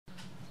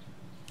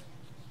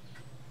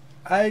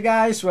Hi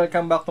guys,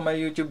 welcome back to my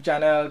YouTube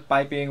channel,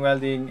 Piping,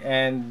 Welding,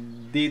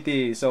 and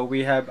DT. So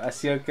we have a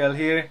circle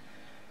here.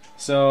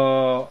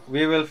 So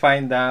we will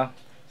find the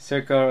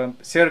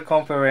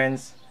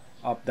circumference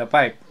of the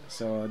pipe.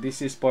 So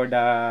this is for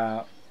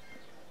the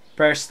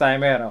first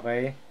timer,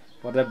 okay?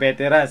 For the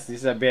veterans,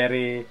 this is a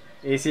very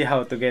easy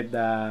how to get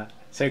the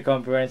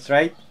circumference,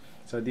 right?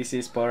 So this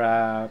is for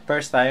a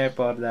first timer,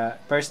 for the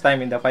first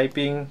time in the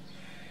piping.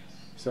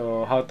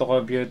 So how to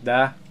compute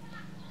the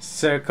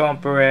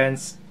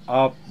circumference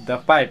of the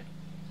pipe,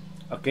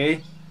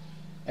 okay?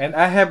 And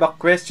I have a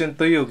question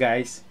to you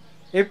guys.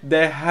 If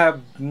they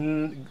have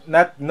if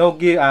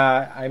they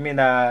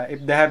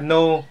have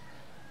no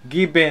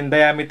given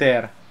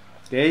diameter,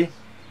 okay,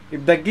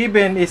 if the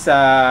given is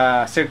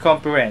a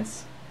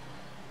circumference,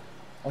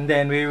 and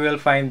then we will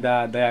find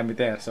the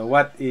diameter. So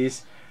what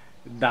is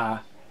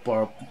the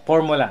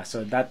formula?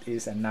 So that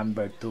is a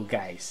number 2,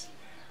 guys.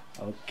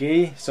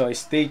 Okay, so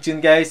stay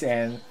tuned guys,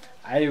 and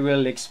I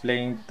will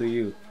explain to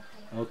you.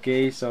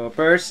 Okay, so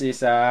first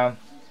is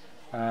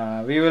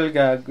we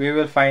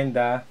will find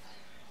the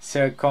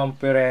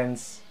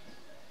circumference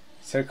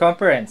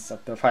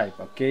of the pipe.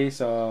 Okay,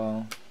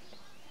 so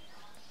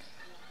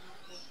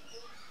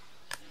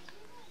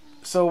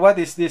what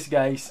is this,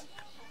 guys?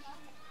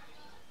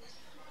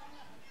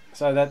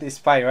 So that is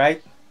pi,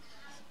 right?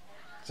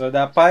 So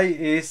the pi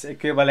is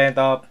equivalent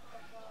of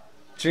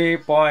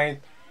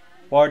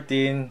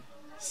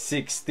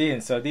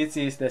 3.1416. So this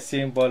is the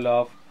symbol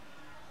of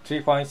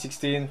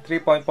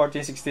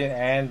 3.1416,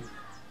 and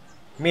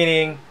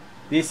meaning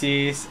this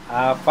is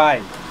a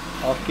pi.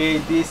 Okay,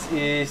 this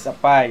is a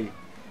pi.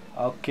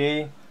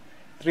 Okay,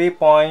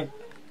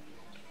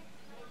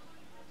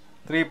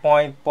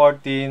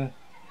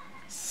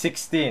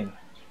 3.1416.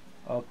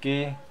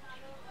 Okay,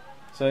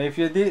 so if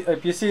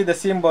you see the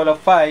symbol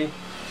of pi,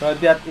 so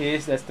that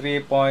is the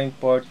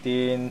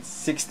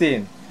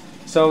 3.1416.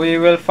 So we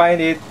will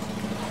find it,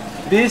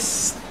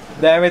 this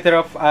diameter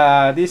of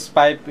this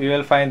pipe, we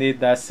will find it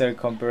the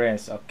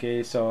circumference.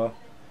 Okay, so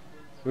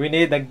we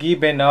need the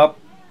given of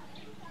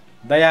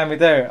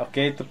diameter,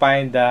 okay, to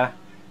find the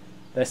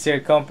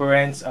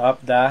circumference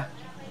of the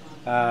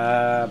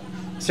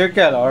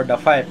circle or the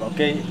pipe.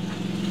 Okay,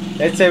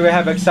 let's say we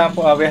have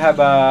example, we have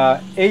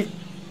 8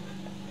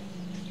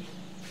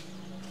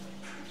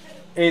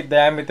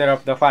 diameter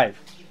of the pipe.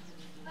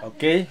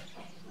 Okay,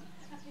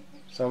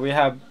 so we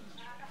have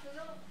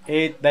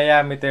 8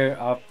 diameter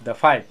of the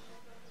pipe.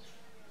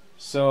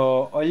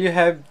 So all you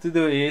have to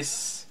do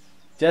is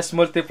just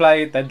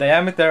multiply the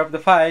diameter of the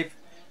pipe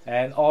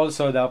and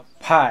also the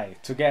pi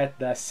to get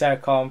the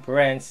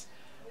circumference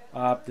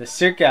of the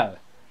circle.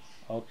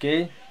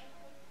 Okay,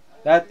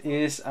 that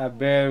is a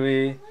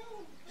very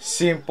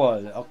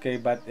simple. Okay,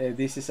 but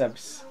this is a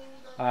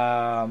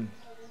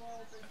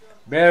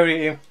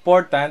very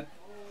important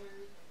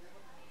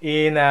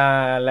in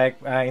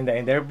in the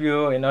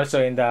interview, and also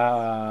in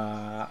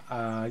the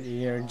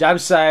your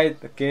job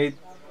site. Okay,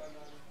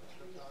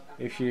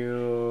 if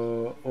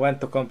you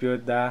want to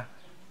compute the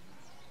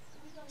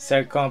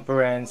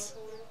circumference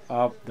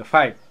of the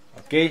pipe.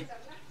 Okay,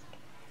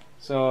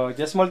 so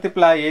just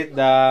multiply it,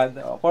 the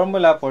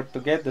formula for to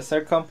get the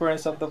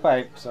circumference of the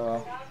pipe.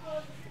 So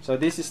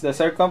this is the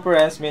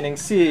circumference, meaning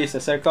C is the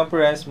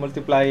circumference,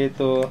 multiply it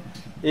to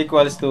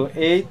equals to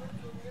 8.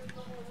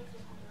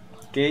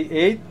 Okay,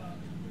 8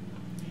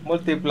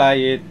 multiply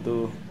it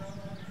to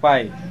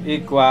pi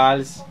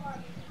equals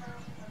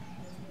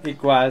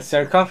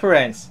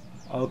circumference.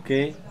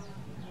 Okay,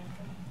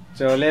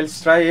 so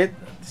let's try it.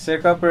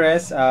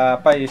 Circumference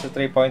pi is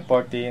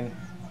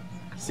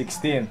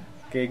 3.1416.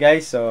 Okay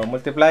guys, so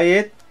multiply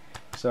it.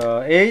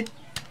 So 8,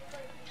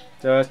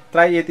 so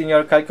try it in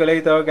your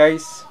calculator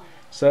guys.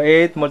 So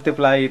 8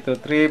 multiply it to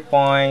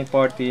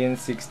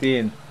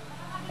 3.1416.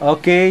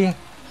 Okay,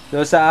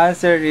 so the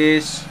answer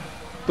is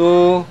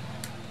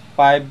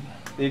 2.5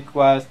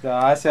 equals, the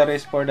answer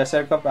is for the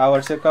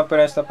our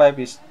circumference of pipe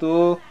is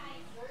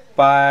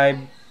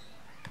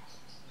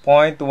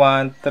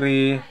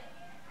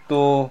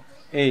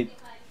 2.1328.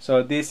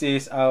 So this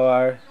is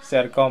our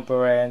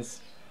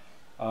circumference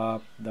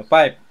of the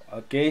pipe.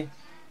 Okay,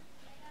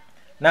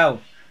 now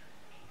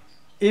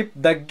if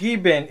the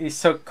given is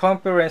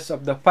circumference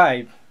of the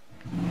pipe,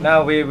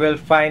 now we will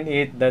find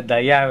it the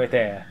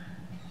diameter.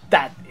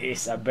 That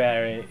is a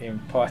very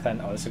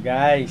important also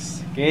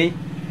guys. Okay,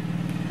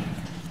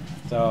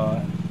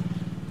 so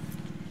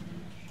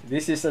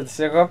this is the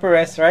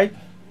circumference, right?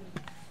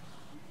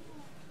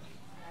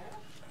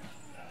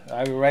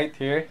 I will write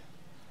here.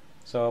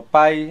 So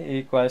pi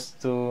equals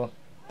to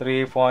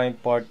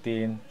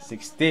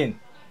 3.1416.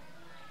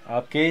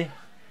 Okay,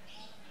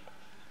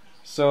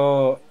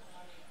 so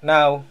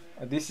now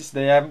this is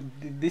the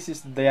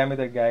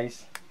diameter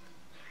guys.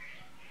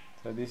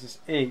 So this is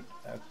 8.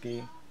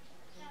 Okay,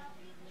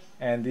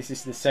 and this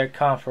is the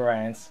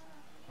circumference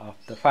of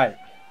the pipe.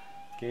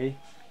 Okay,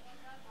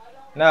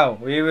 now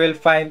we will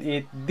find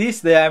it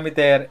this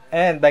diameter,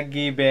 and the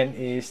given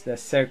is the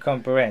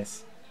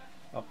circumference.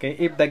 Okay,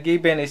 if the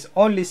given is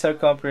only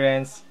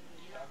circumference,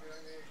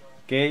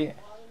 okay,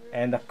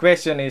 And the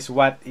question is,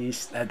 what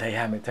is the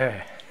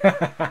diameter?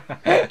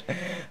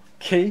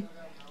 Okay,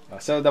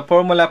 so the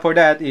formula for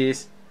that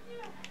is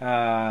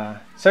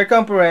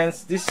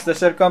circumference. This is the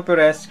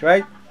circumference,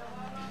 right?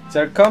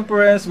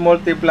 Circumference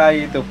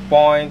multiply to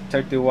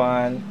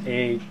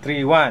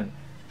 0.31831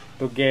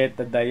 to get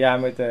the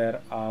diameter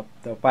of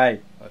the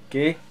pipe.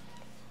 Okay,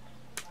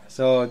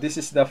 so this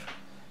is the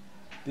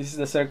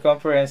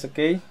circumference.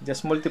 Okay,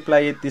 just multiply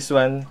it, this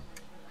one,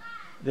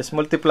 just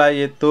multiply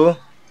it to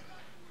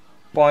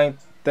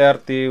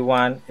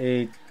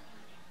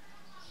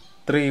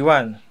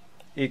 0.31831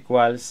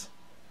 equals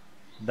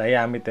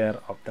diameter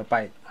of the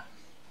pipe.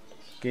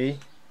 Okay,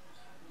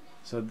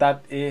 so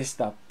that is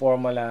the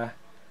formula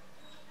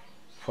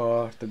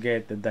to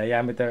get the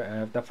diameter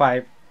of the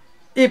pipe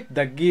if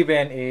the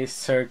given is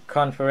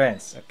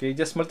circumference. Okay,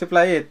 just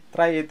multiply it.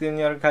 Try it in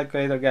your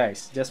calculator,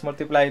 guys. Just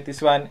multiply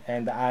this one,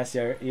 and the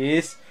answer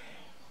is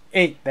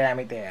 8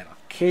 diameter.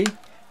 Okay,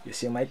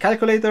 using my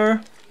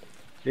calculator,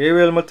 we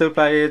will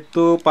multiply it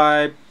to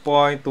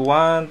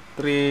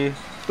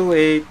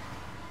 5.1328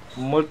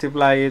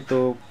 multiply it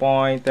to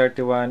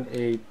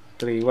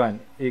 0.31831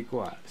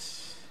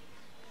 equals.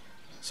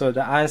 So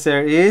the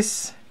answer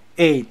is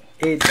 8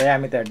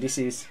 diameter. This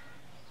is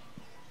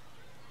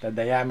the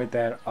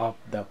diameter of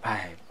the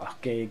pipe.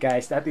 Okay,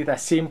 guys, that is a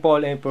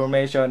simple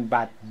information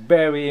but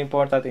very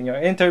important in your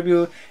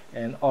interview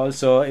and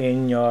also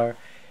in your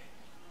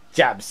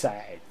job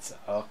sites.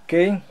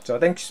 Okay, so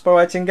thanks for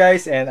watching,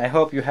 guys, and I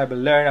hope you have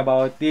learned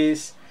about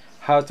this,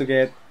 how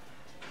to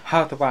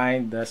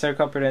find the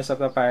circumference of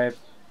the pipe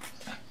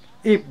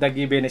if the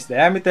given is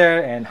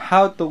diameter, and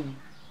how to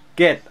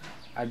get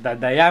the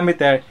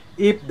diameter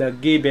if the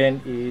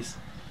given is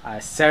a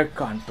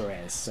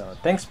circumference. So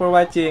thanks for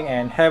watching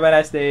and have a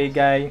nice day,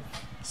 guys.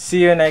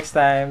 See you next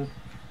time.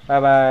 Bye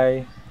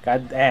bye.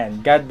 God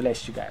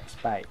bless you guys.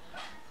 Bye.